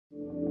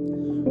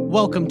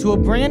Welcome to a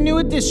brand new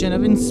edition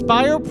of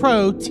Inspire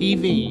Pro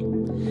TV.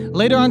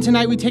 Later on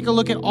tonight, we take a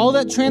look at all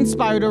that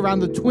transpired around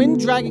the Twin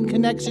Dragon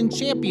Connection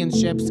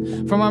Championships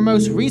from our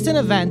most recent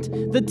event,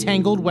 the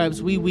Tangled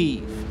Webs We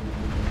Weave.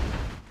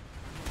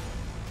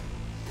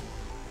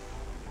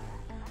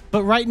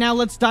 But right now,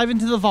 let's dive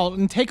into the vault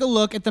and take a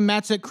look at the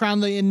match that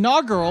crowned the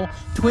inaugural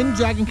Twin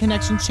Dragon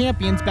Connection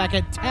champions back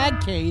at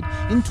Tagcade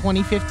in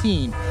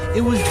 2015.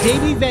 It was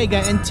Davey Vega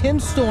and Tim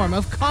Storm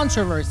of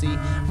Controversy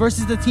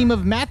versus the team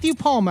of Matthew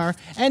Palmer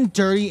and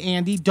Dirty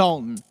Andy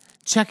Dalton.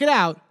 Check it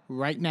out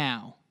right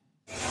now.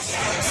 It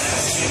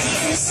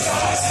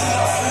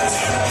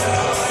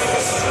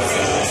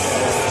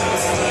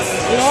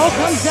all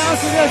comes down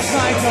to this,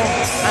 Michael.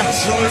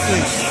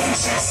 Absolutely.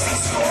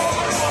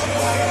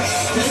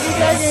 Davey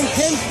Vega and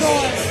Tim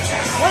Storm.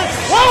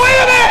 Whoa, wait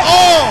a minute!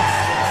 Oh!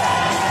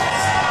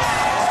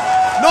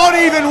 Not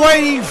even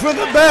waiting for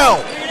the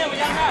bell.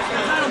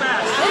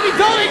 Maybe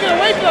don't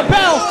even wait for the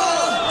bell.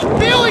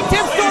 Feeling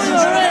Tim Storm in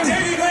the ring.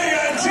 Davey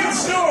Vega and Tim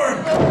Storm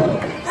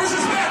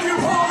versus Matthew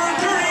Palmer and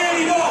Dirty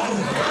Andy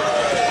Dalton.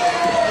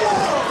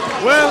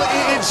 Well,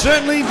 it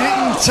certainly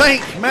didn't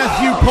take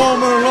Matthew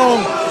Palmer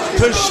long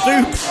to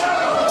stoop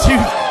to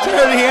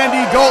Dirty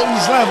Andy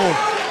Dalton's level.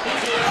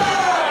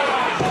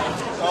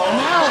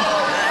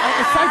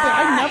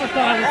 I never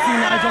thought I would see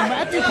Nigel.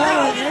 Matthew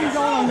Palmer and Andy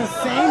Dalton on the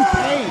same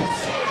page.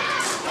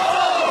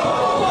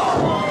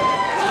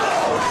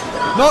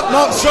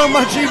 Not so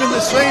much even the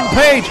same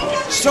page.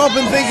 Stop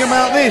and think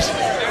about this.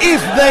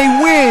 If they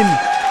win,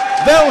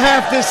 they'll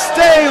have to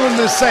stay on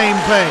the same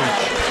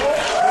page.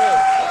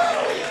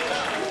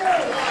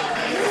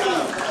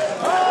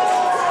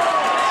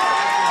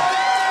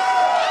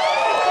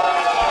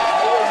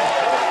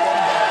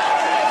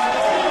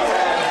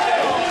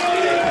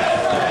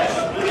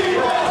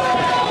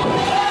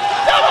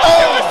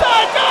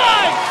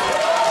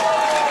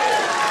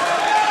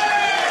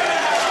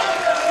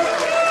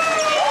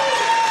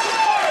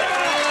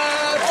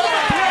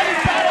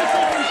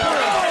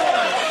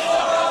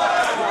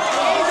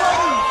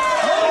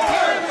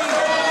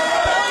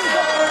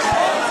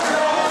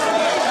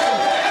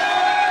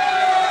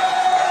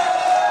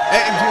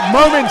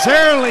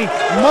 Momentarily,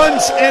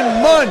 months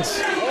and months.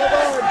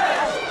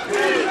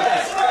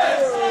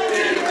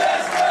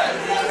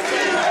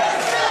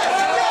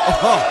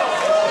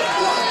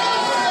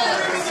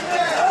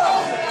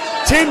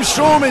 Tim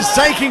Storm is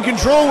taking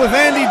control with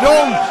Andy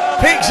Dalton,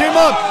 picks him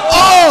up,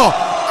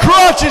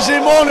 crutches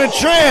him on a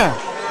chair.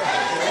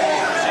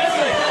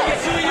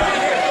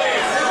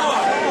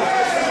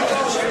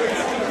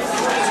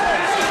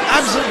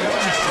 Absolutely,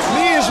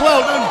 me as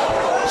well.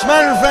 As a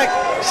matter of fact,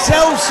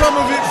 sell some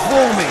of it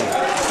for me.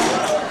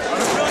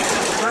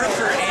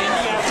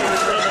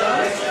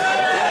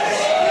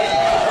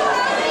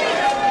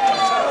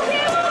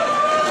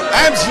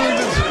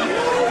 Absolutely.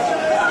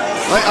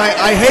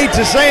 I hate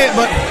to say it,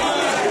 but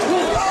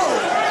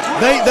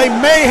they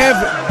may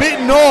have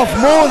bitten off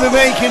more than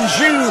they can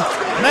chew.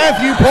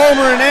 Matthew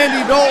Palmer and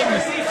Andy Dalton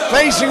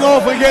facing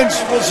off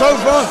against, well, so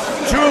far,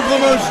 two of the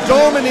most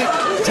dominant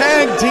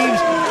tag teams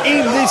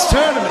in this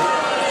tournament.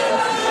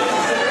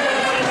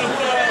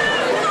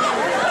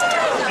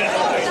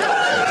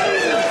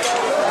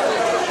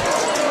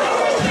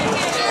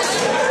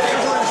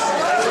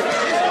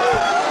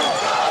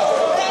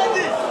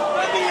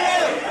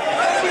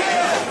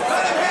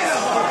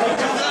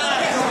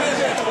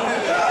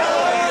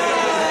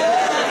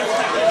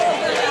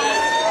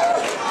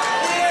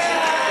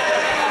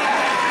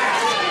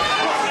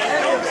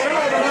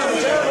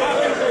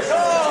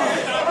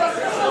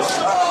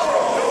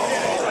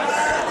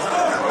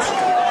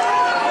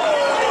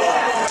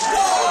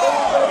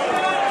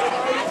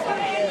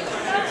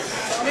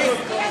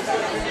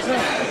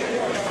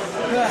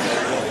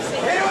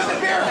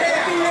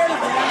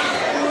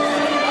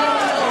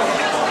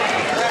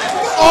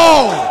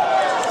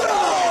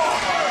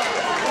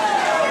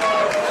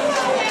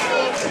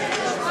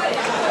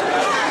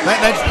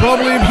 That's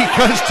probably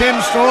because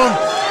Tim Storm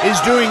is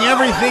doing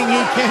everything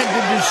he can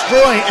to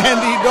destroy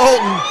Andy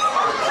Dalton.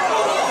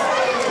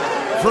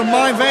 From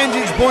my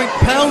vantage point,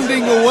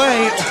 pounding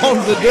away on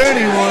the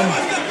dirty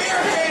one.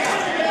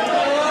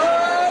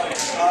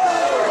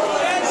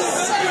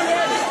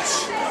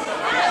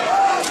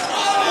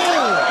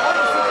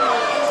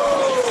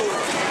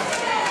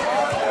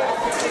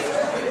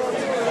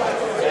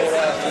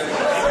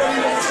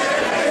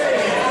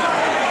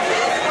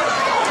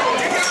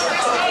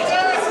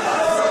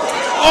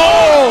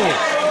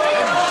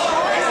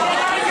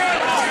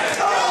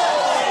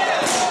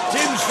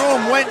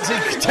 Went to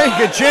take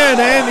a chair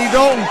to Andy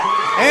Dalton.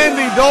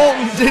 Andy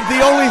Dalton did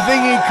the only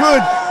thing he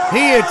could.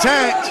 He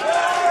attacked.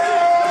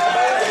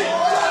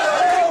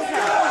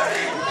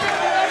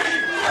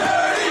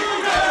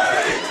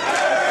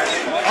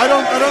 I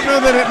don't know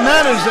that it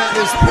matters at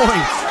this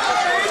point.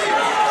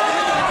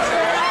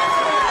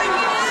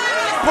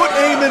 Put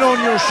Eamon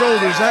on your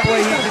shoulders, that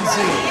way he can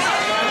see.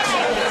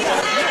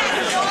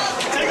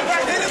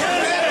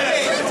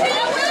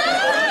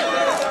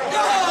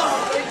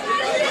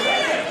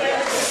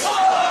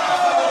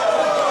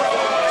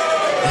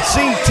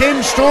 see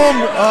Tim Storm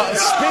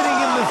spitting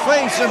in the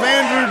face of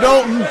Andrew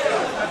Dalton.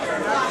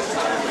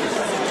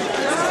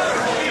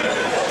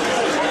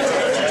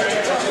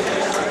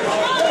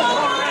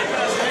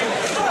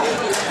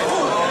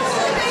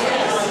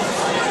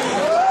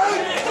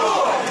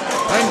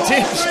 And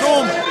Tim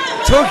Storm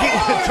took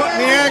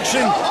the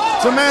action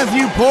to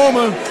Matthew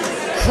Palmer,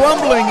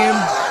 crumbling him.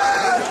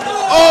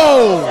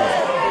 Oh!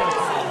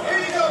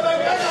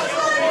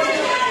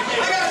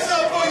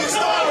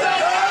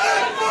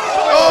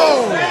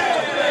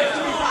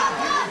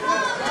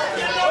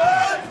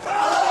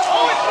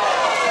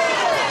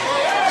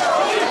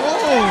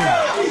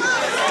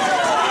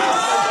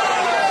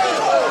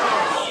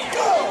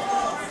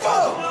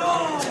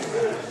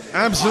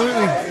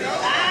 Absolutely.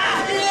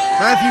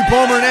 Matthew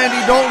Palmer and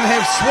Andy Dalton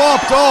have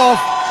swapped off.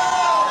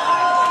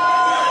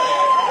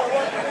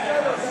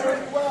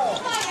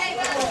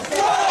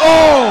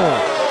 Oh!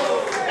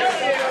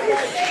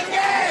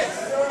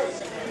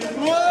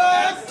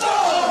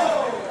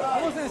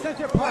 I wasn't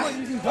essentially Palmer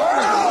using Dalton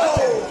as a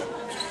weapon.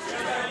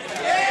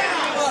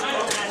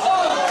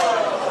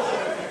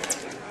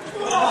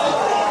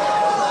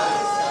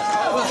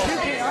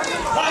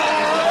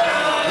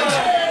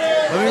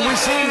 I mean, we're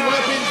seeing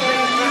weapons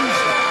being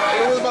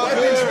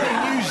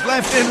used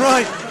left and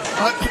right.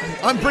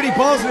 I'm pretty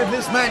positive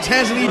this match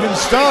hasn't even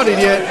started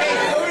yet.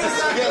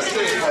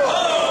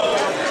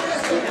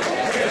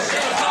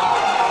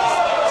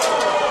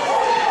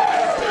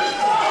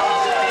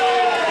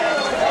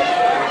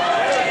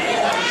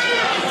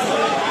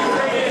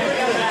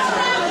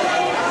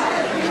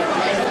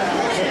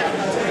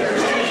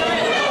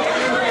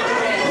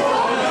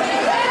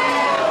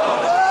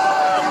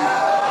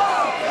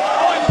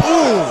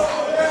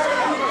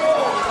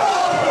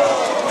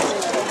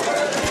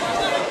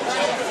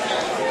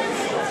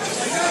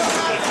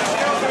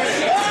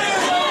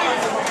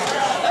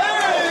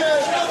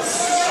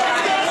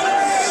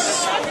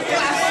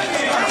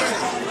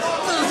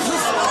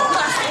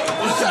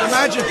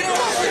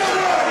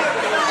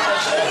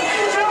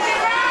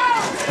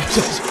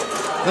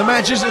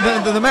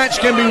 The match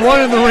can be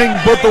won in the ring,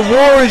 but the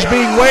war is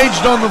being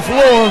waged on the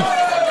floor.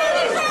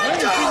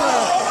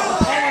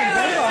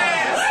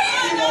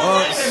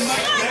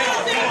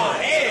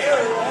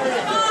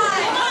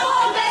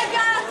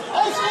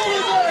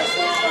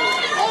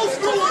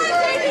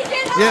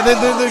 Yeah,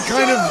 they're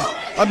kind of.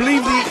 I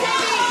believe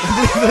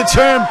the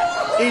term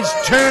is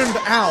turned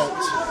out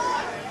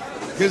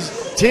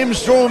because Tim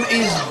Storm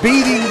is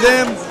beating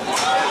them.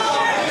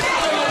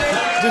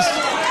 Just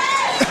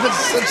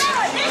such.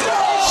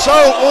 So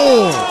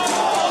old.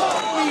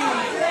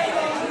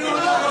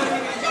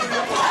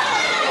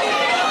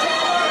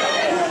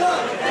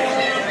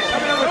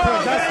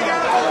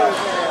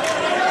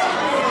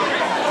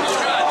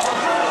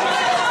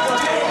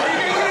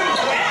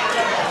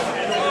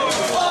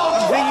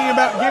 I'm thinking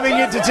about giving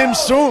it to Tim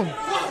Storm.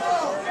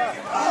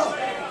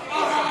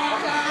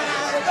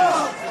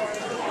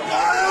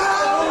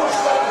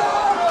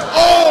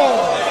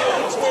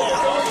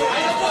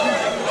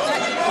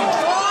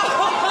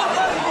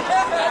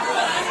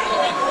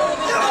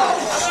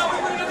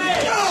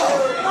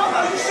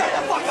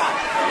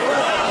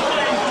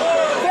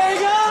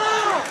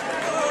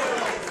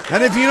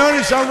 And if you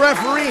notice, our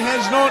referee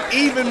has not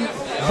even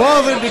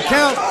bothered to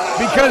count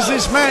because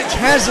this match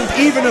hasn't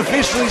even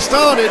officially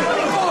started. He's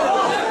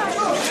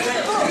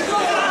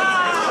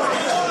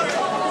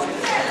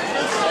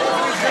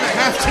going to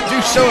have to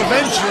do so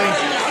eventually.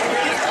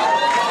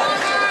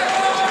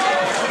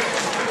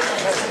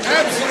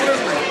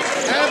 Absolutely.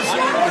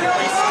 Absolutely.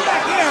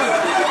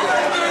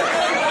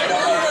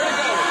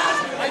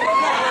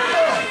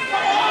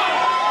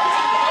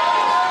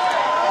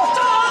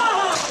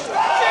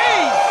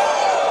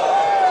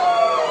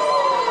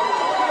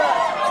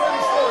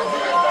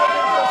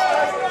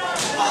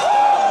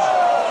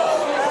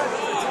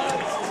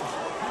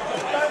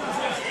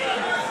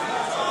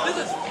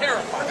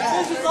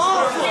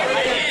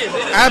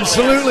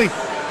 Absolutely.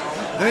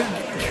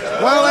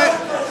 Well,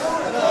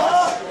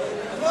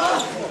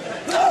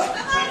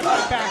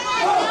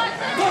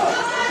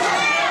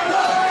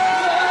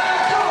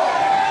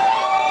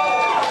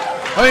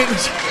 I mean,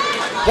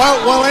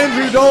 while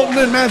Andrew Dalton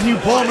and Matthew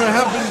Palmer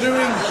have been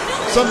doing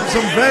some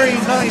very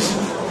nice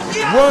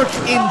work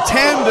in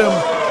tandem,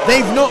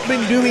 they've not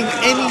been doing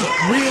any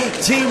real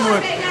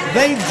teamwork.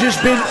 They've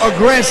just been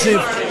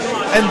aggressive,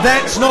 and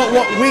that's not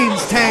what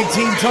wins tag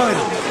team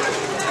titles.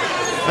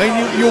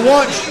 And you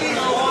watch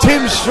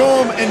Tim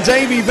Storm and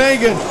Davey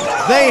Vega,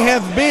 they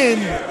have been.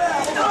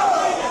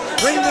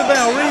 Ring the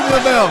bell, ring the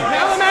bell.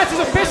 Now the match is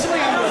officially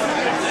on.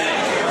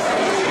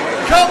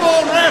 Come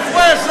on, ref,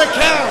 where's the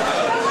count?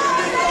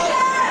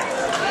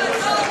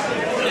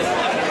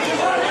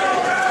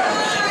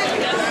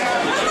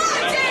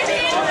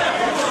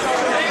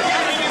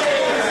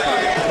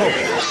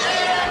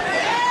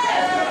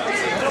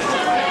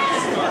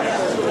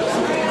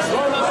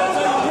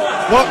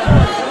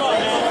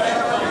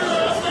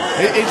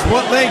 It's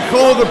what they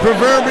call the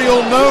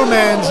proverbial no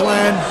man's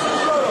land.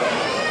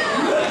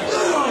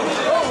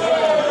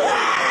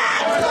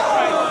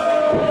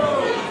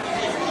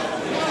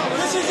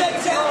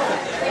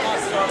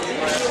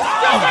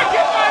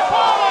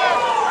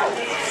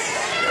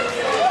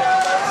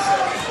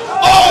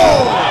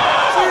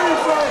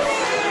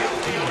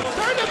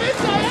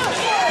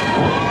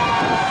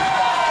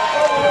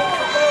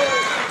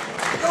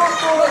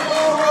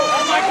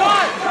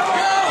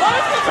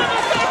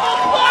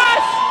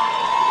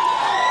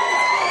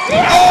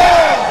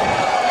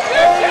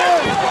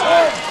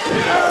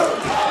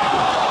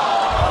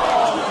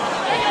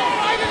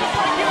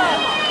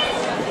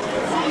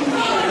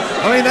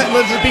 I mean,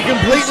 let's be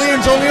completely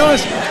and totally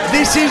honest.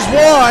 This is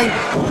why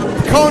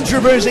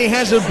Controversy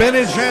has a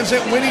better chance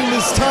at winning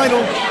this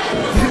title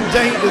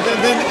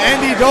than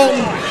Andy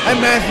Dalton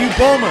and Matthew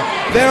Palmer.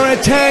 They're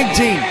a tag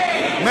team.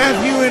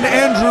 Matthew and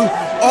Andrew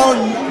are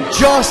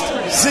just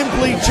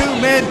simply two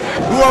men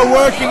who are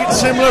working at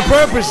similar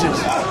purposes.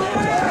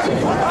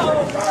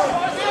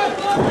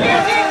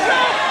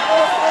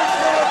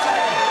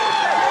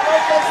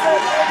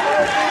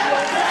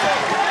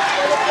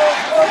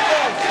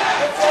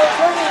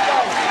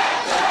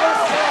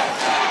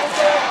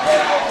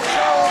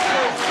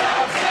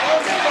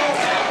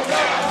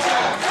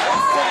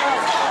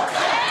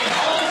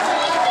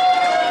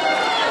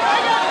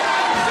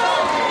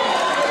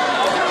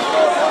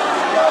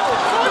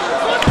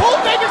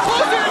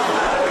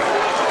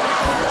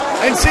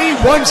 And see,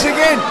 once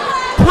again,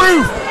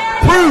 proof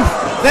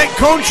that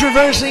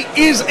Controversy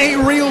is a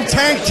real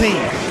tag team.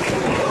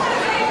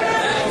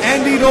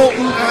 Andy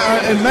Dalton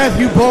and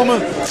Matthew Palmer,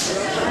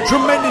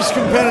 tremendous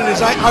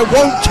competitors. I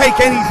won't take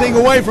anything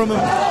away from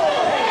them.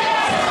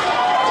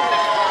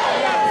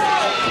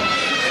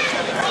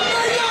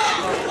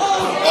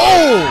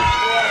 Oh!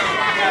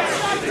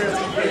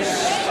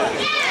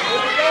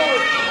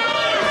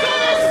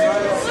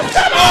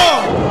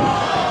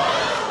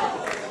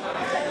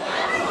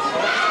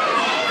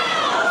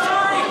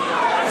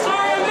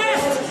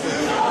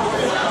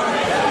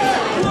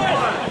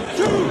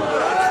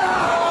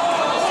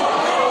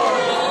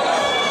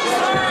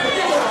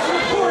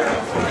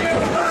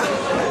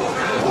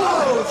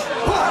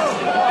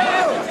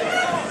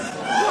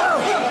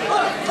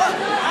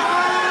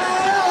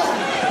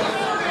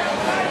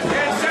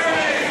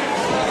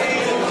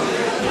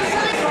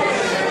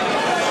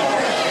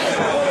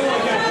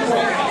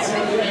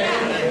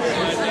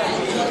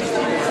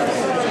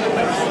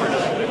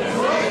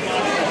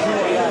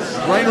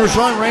 Rainer's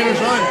on, Rainer's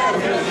on.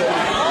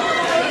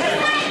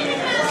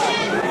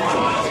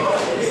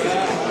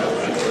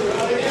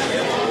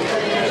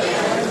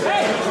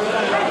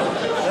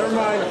 Never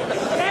mind.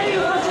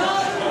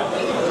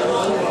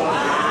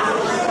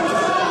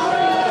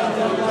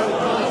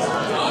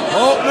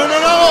 Oh, no, no,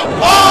 no.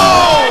 Oh!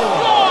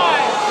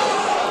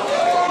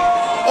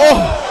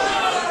 Oh!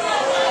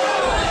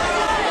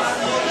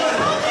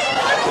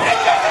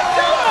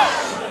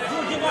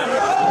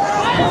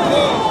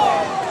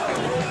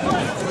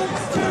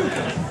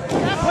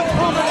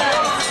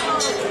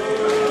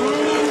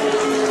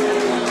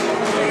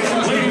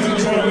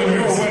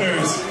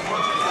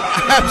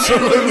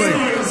 Absolutely.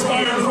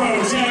 Inspired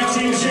Pro Tag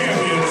Team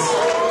Champions,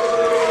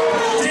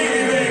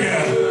 Davey Vega,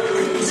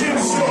 Tim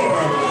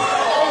Storm.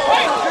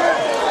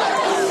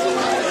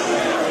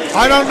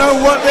 I don't know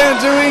what they're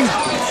doing.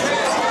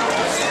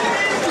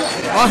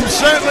 I'm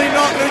certainly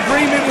not in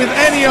agreement with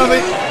any of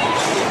it.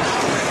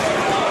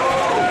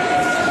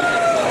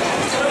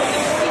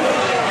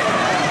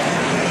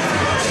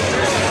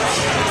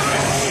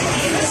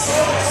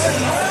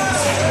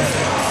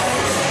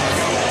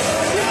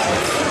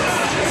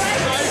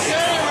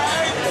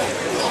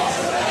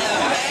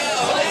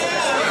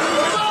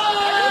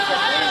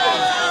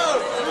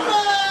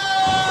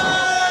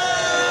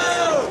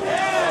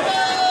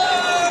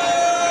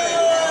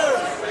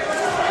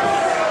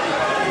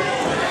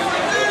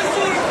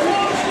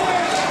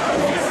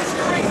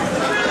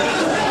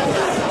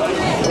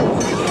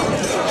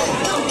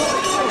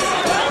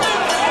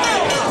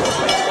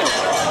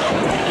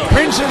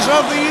 Princes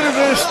of the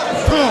Universe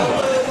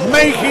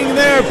making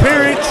their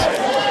appearance.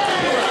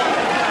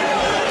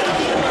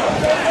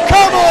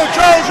 Come on,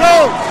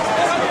 Jojo!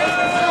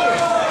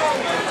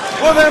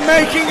 Well, they're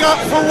making up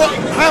for what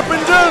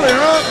happened earlier,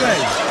 aren't they?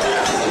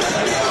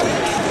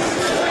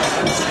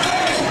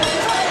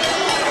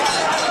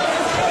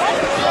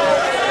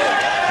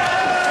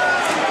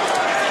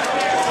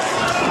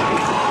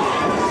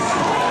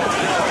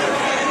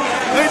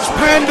 It's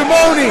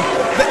pandemonium.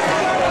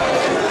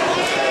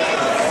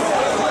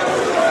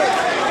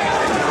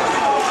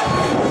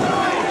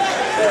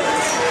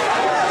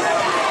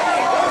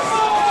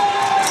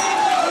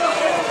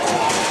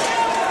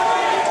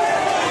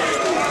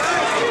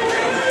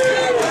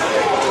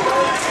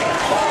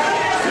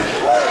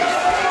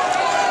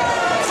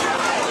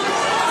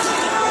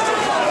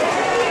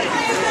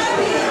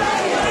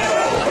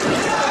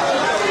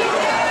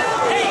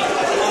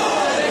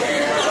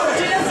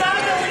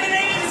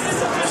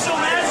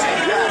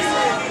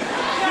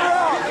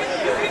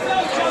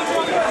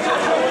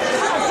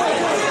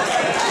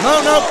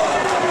 No,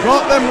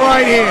 got them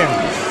right in.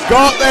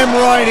 Got them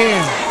right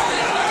in.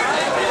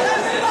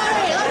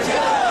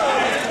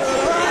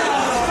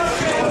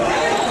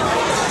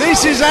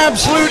 This is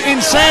absolute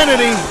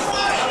insanity.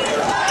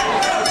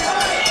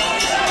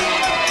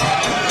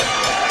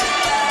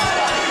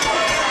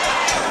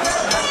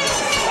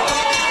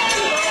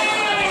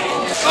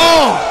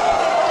 Oh!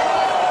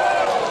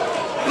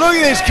 Look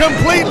at this,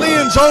 completely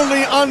and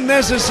totally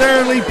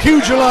unnecessarily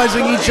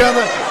pugilizing each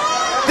other.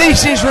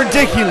 This is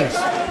ridiculous.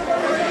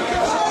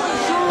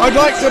 I'd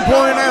like to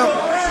point out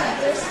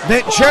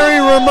that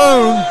Cherry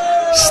Ramon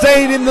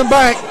stayed in the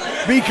back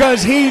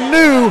because he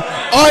knew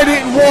I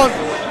didn't want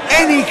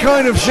any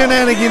kind of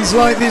shenanigans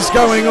like this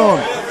going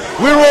on.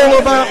 We're all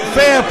about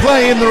fair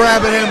play in the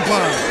Rabbit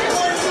Empire.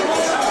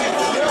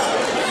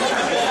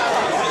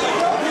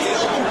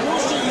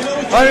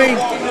 I mean,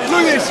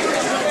 look at this.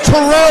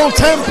 Terrell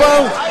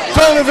Tempo,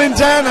 Donovan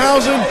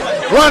Danhausen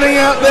running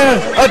out there,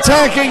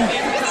 attacking.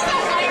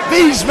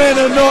 These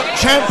men are not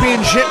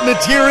championship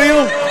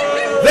material.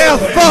 They're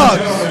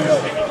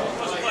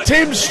thugs.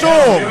 Tim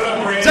Storm,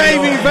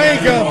 Davey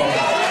Vega.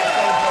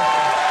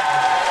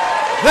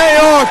 They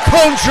are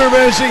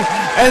controversy,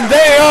 and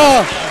they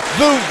are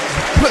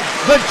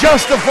the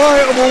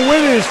justifiable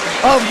winners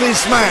of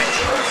this match.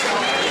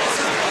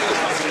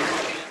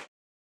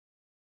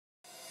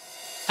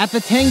 At the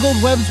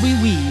Tangled Webs We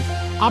Weave,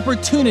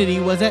 opportunity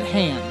was at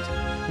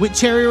hand. With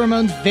Cherry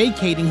Ramones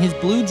vacating his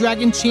Blue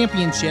Dragon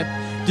Championship,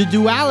 the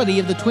duality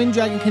of the Twin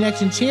Dragon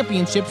Connection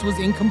Championships was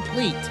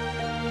incomplete.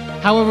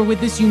 However, with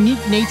this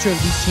unique nature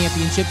of these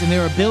championships and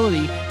their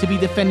ability to be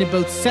defended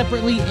both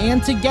separately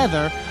and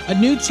together, a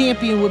new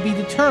champion would be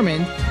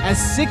determined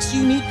as 6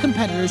 unique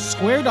competitors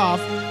squared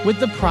off with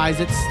the prize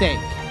at stake.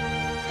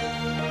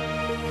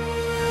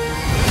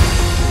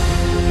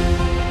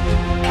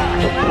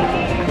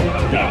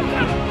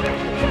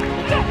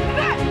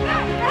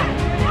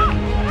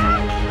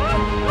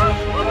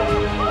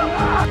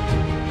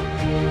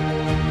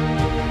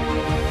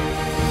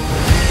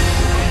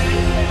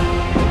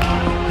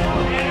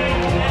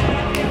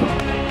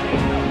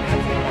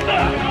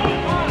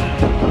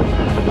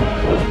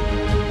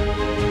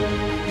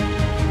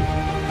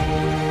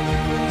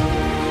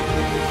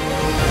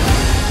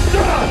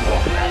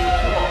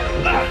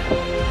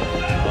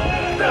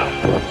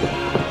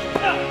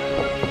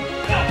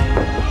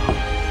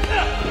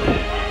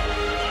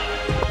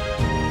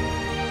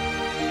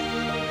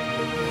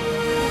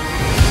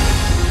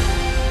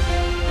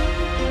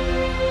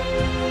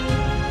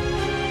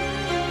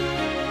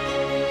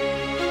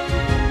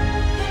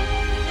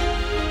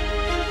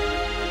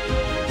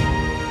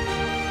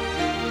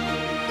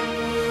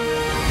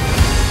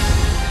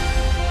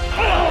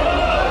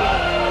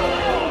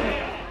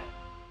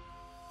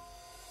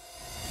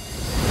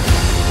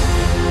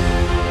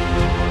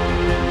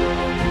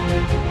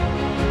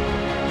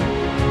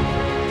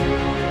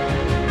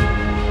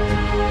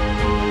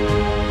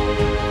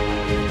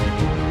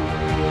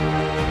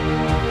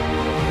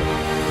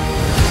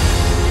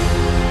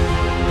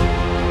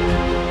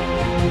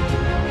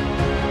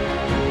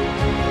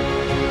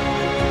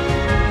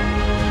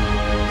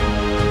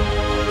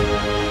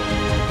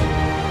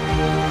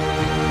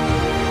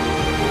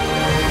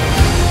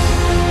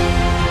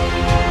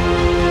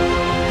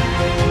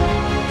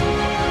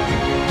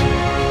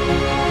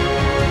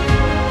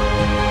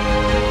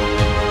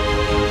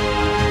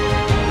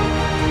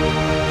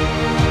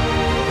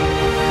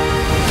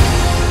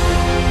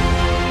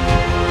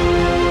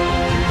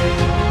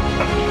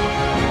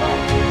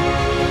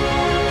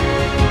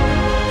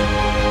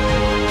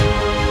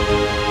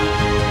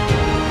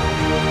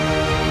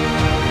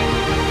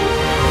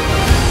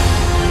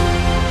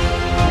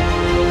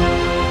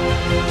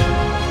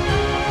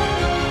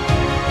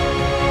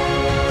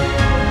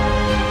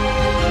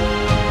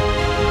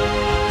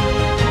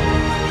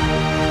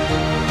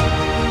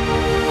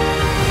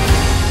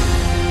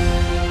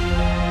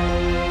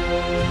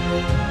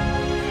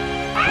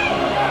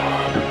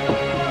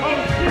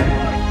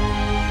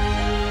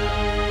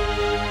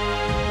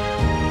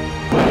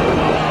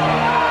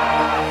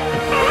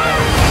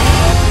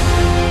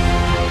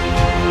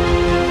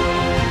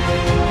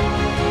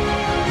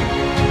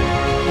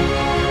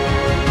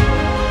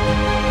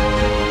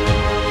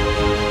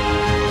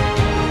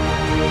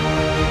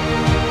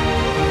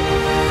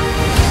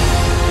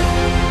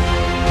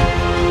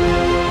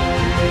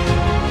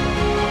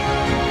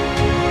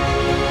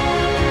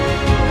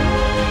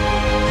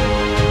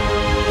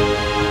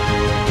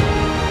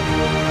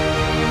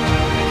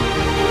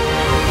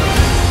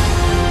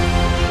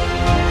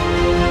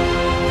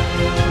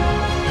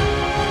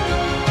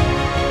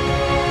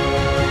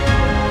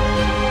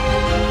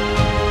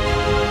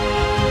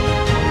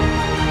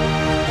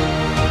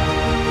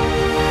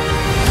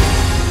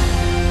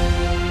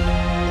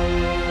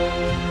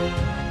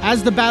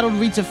 As the battle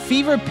reached a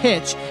fever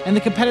pitch and the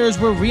competitors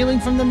were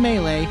reeling from the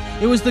melee,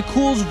 it was the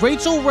Cool's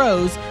Raychell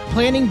Rose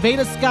planning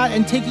Veda Scott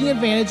and taking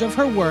advantage of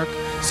her work,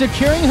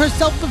 securing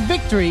herself the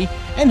victory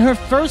and her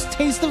first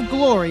taste of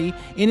glory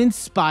in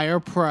Inspire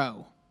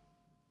Pro.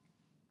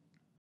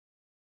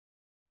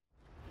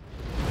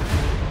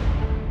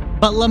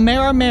 But La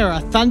Mera Mera,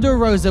 Thunder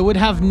Rosa, would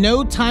have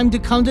no time to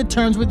come to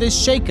terms with this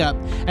shakeup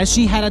as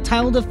she had a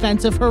title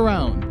defense of her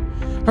own.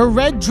 Her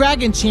Red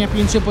Dragon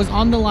Championship was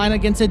on the line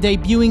against a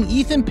debuting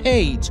Ethan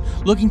Page,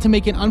 looking to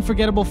make an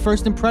unforgettable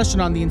first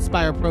impression on the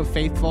Inspire Pro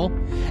faithful,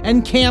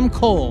 and Cam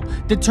Cole,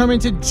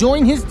 determined to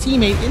join his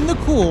teammate in the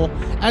Cool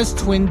as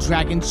Twin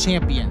Dragon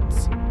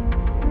champions.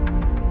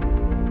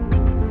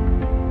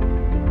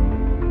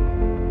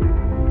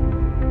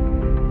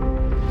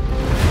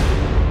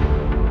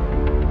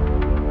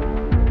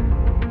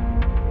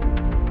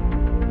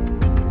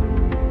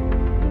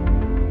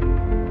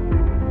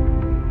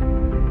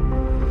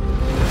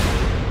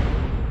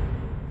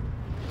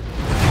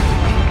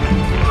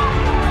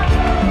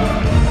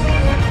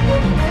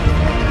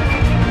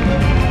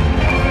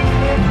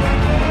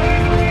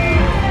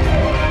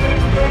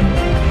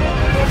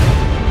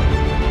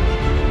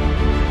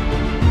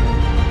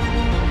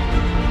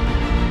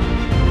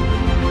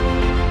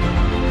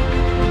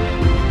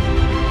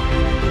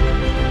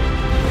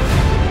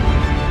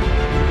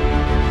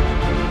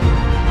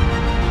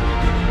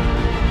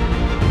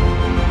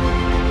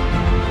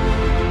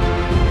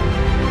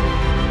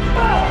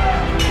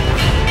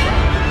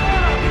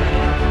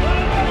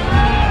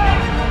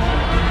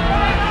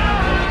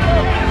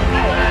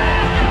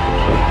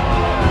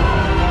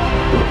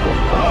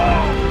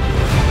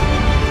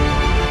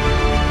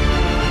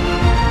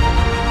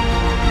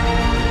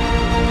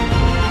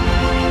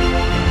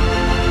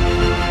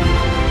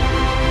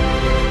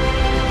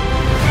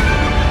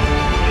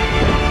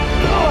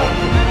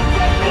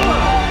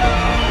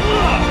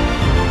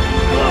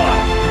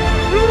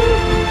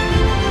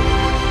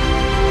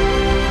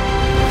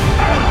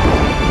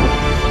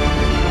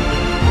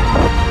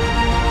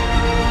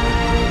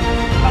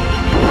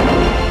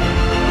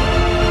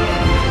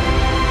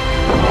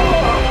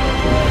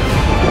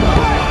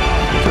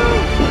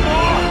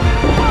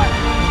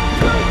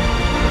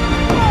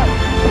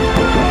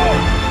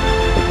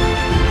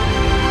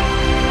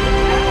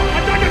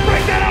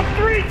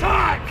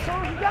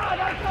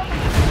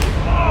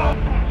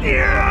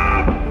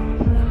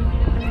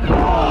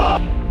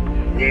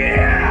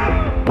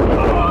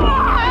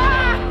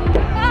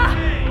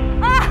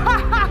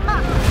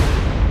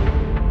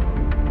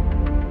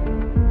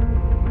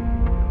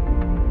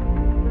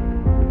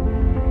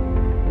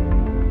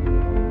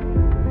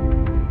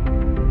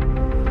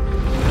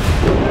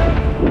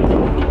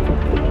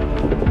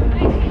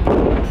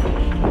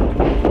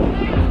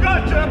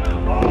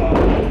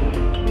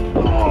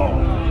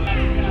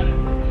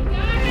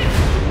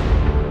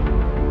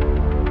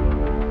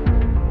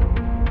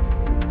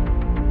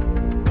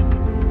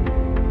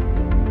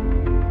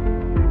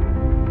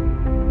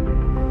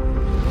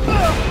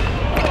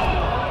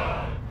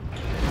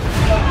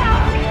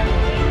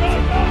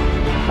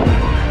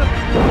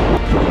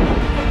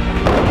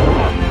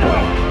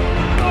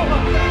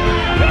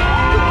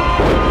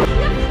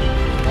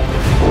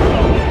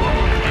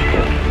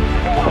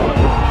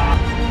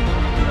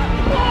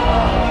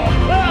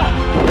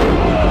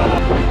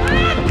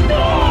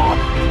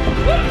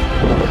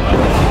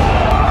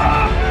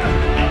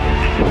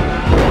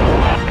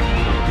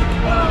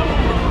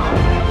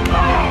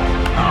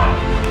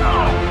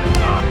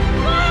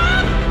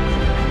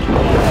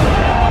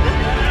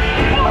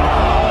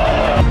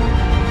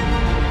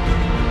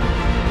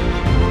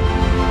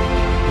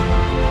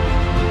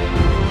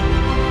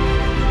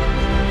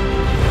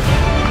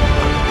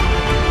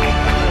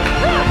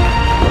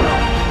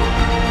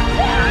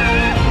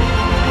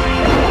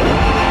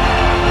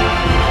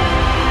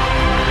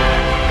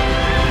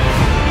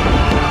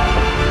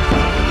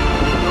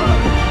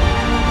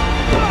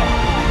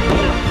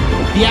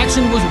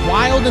 action was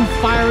wild and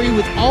fiery,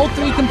 with all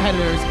three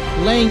competitors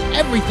laying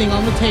everything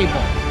on the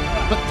table.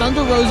 But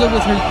Thunder Rosa,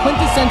 with her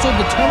quintessential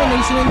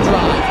determination and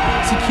drive,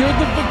 secured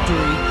the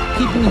victory,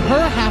 keeping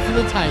her half of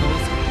the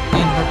titles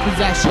in her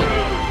possession.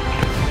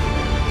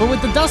 But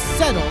with the dust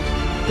settled,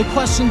 the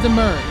questions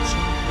emerge.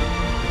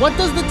 What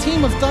does the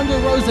team of Thunder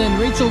Rosa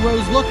and Raychell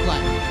Rose look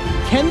like?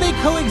 Can they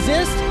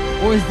coexist,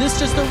 or is this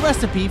just a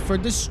recipe for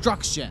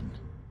destruction?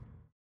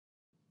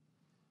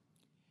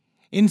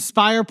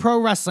 Inspire Pro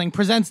Wrestling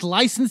presents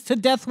License to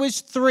Death Wish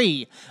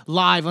 3,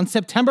 live on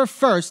September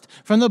 1st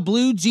from the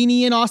Blue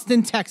Genie in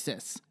Austin,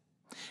 Texas.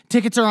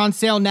 Tickets are on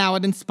sale now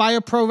at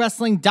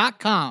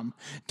InspireProWrestling.com.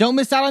 Don't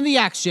miss out on the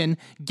action.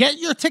 Get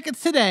your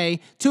tickets today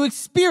to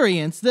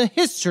experience the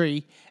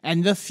history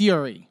and the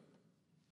fury.